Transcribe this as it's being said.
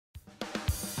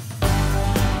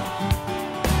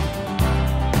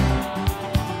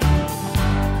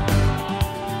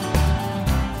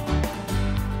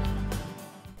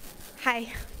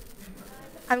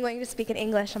I'm going to speak in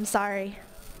English, I'm sorry.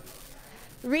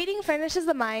 Reading furnishes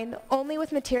the mind only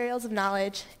with materials of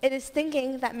knowledge. It is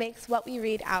thinking that makes what we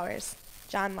read ours.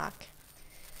 John Locke.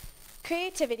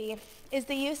 Creativity is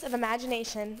the use of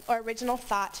imagination or original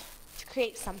thought to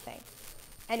create something,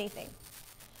 anything.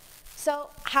 So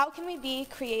how can we be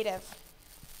creative?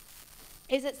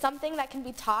 Is it something that can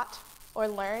be taught or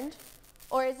learned?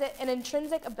 Or is it an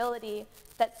intrinsic ability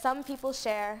that some people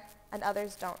share and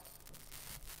others don't?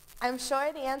 I'm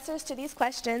sure the answers to these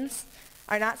questions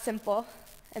are not simple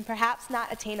and perhaps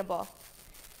not attainable.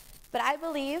 But I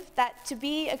believe that to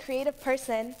be a creative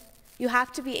person, you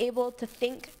have to be able to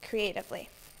think creatively.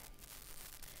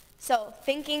 So,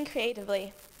 thinking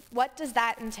creatively, what does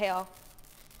that entail?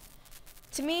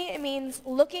 To me, it means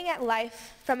looking at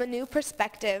life from a new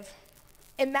perspective,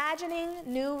 imagining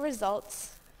new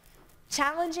results,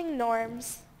 challenging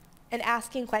norms, and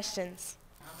asking questions.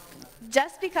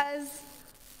 Just because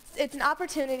it's an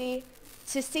opportunity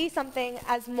to see something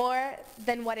as more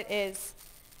than what it is.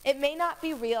 It may not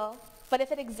be real, but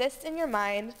if it exists in your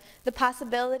mind, the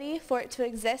possibility for it to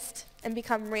exist and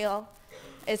become real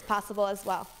is possible as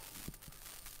well.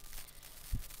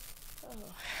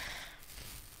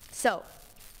 So,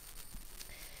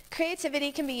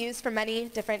 creativity can be used for many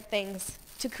different things.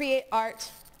 To create art,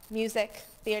 music,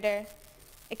 theater.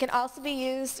 It can also be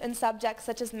used in subjects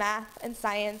such as math and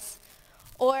science,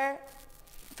 or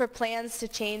for plans to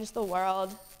change the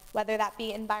world, whether that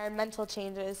be environmental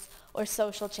changes or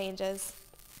social changes.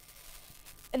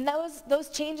 And those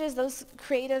changes, those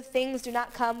creative things do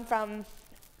not come from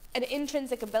an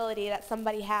intrinsic ability that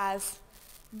somebody has,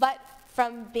 but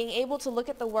from being able to look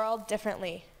at the world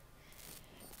differently.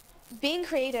 Being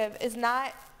creative is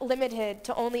not limited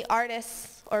to only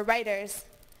artists or writers.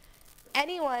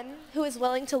 Anyone who is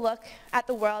willing to look at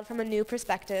the world from a new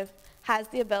perspective has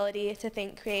the ability to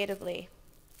think creatively.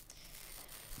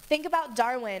 Think about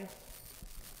Darwin,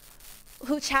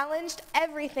 who challenged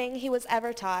everything he was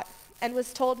ever taught and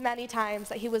was told many times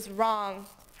that he was wrong,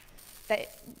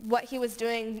 that what he was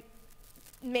doing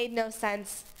made no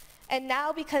sense. And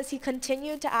now, because he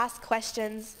continued to ask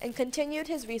questions and continued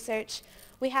his research,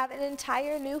 we have an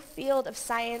entire new field of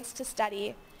science to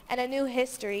study and a new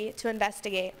history to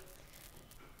investigate.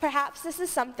 Perhaps this is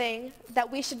something that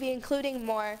we should be including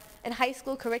more in high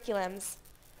school curriculums.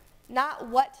 Not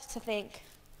what to think,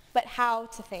 but how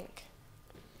to think.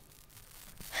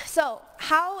 So,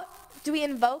 how do we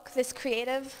invoke this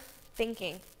creative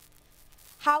thinking?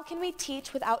 How can we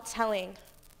teach without telling?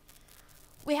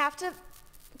 We have to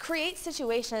create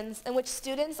situations in which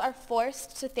students are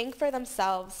forced to think for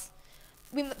themselves.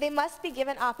 They must be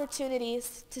given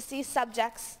opportunities to see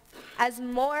subjects as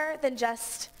more than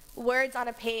just words on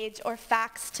a page or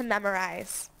facts to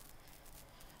memorize.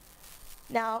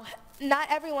 Now, not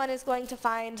everyone is going to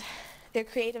find their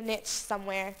creative niche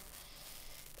somewhere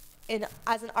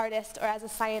as an artist or as a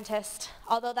scientist,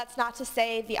 although that's not to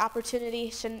say the opportunity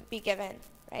shouldn't be given,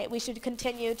 right? We should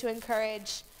continue to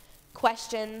encourage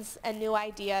questions and new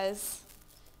ideas,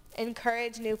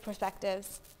 encourage new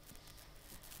perspectives.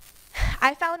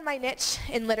 I found my niche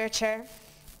in literature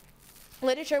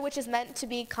which is meant to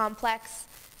be complex,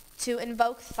 to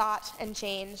invoke thought and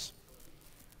change.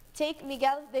 Take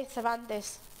Miguel de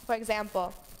Cervantes, for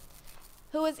example,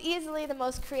 who was easily the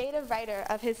most creative writer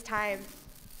of his time.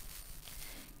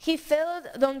 He filled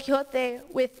Don Quixote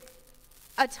with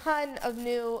a ton of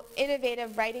new,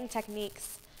 innovative writing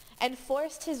techniques and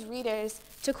forced his readers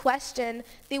to question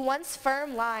the once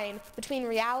firm line between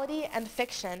reality and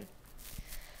fiction.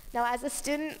 Now, as a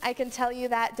student, I can tell you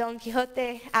that Don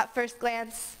Quixote, at first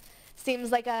glance,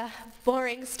 seems like a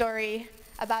boring story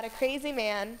about a crazy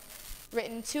man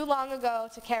written too long ago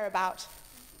to care about.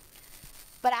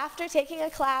 But after taking a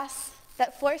class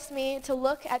that forced me to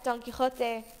look at Don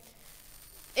Quixote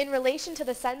in relation to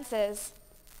the senses,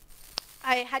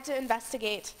 I had to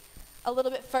investigate a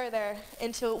little bit further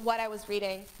into what I was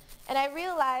reading. And I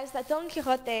realized that Don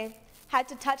Quixote had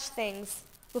to touch things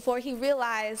before he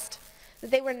realized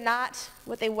that they were not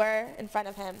what they were in front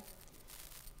of him.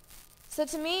 So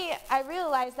to me, I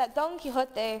realized that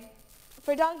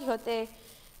for Don Quixote,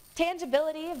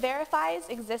 tangibility verifies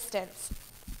existence.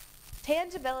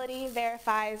 Tangibility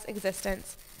verifies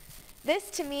existence. This,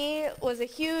 to me, was a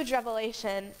huge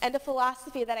revelation and a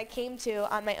philosophy that I came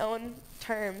to on my own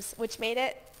terms, which made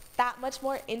it that much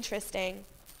more interesting.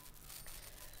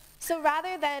 So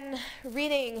rather than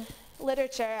reading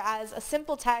literature as a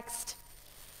simple text,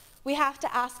 we have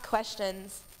to ask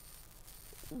questions.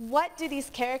 What do these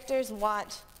characters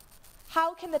want?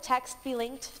 How can the text be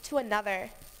linked to another?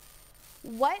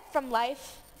 What from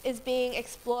life is being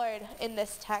explored in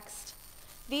this text?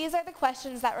 These are the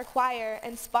questions that require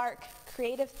and spark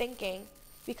creative thinking,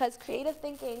 because creative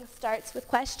thinking starts with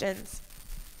questions.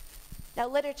 Now,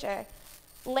 literature.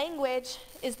 Language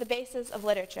is the basis of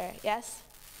literature, yes?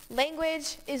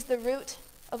 Language is the root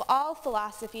of all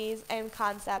philosophies and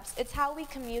concepts. It's how we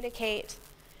communicate,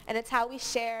 and it's how we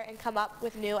share and come up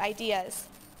with new ideas.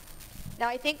 Now,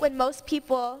 I think when most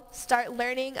people start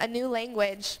learning a new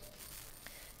language,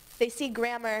 they see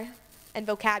grammar and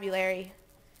vocabulary,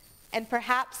 and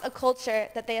perhaps a culture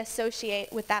that they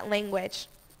associate with that language.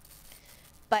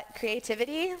 But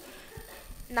creativity,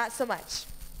 not so much.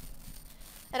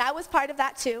 And I was part of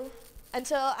that too,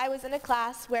 until I was in a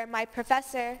class where my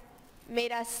professor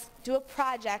made us do a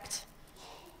project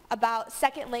about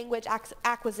second language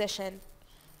acquisition.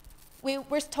 We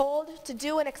were told to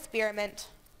do an experiment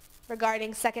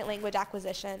regarding second language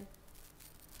acquisition.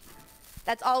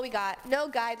 That's all we got. No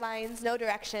guidelines, no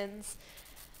directions.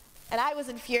 And I was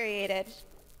infuriated.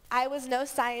 I was no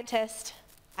scientist.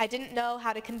 I didn't know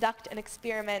how to conduct an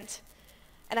experiment,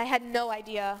 and I had no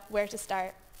idea where to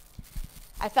start.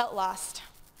 I felt lost.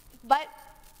 But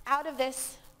out of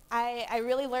this, I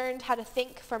really learned how to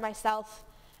think for myself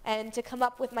and to come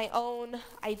up with my own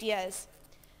ideas.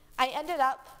 I ended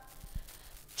up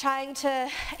trying to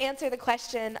answer the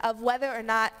question of whether or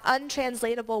not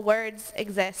untranslatable words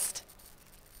exist.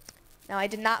 Now, I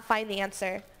did not find the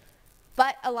answer,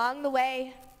 but along the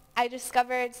way, I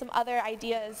discovered some other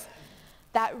ideas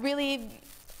that really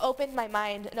opened my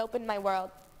mind and opened my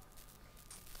world.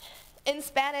 In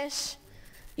Spanish,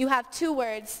 you have two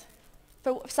words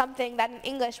for something that in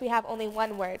English we have only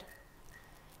one word.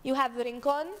 You have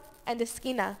rincón and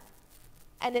esquina.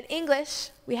 And in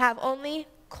English, we have only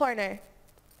corner.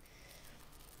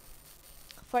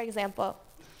 For example,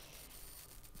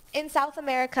 in South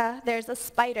America, there's a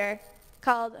spider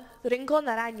called rincón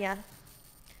araña.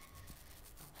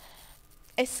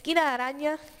 Esquina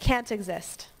araña can't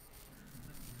exist,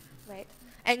 right?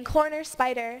 And corner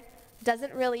spider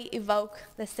doesn't really evoke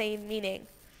the same meaning,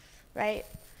 right?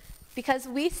 Because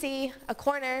we see a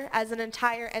corner as an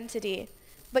entire entity,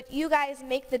 but you guys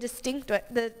make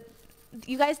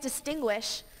you guys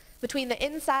distinguish between the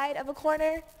inside of a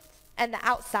corner and the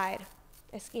outside,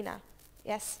 esquina,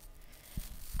 yes?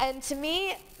 And to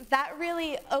me, that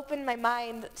really opened my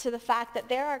mind to the fact that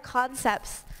there are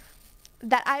concepts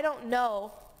that I don't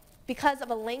know because of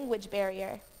a language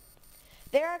barrier.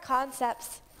 There are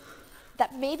concepts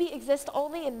that maybe exist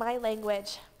only in my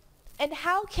language. And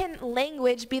how can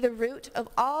language be the root of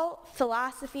all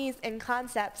philosophies and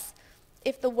concepts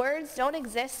if the words don't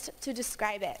exist to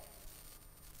describe it?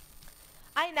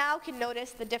 I now can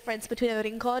notice the difference between a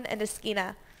rincón and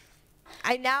esquina.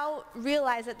 I now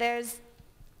realize that there's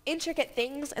intricate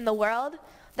things in the world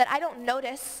that I don't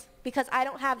notice because I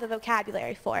don't have the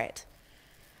vocabulary for it.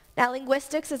 Now,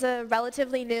 linguistics is a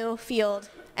relatively new field,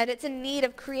 and it's in need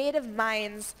of creative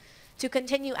minds to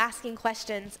continue asking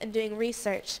questions and doing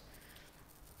research.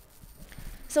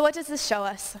 So what does this show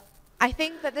us? I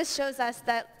think that this shows us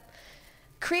that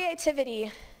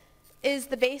creativity is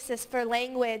the basis for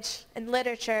language and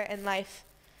literature in life.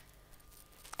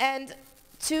 And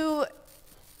to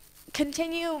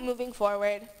continue moving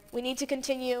forward, we need to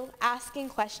continue asking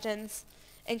questions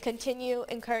and continue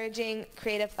encouraging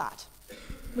creative thought.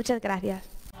 Muchas gracias.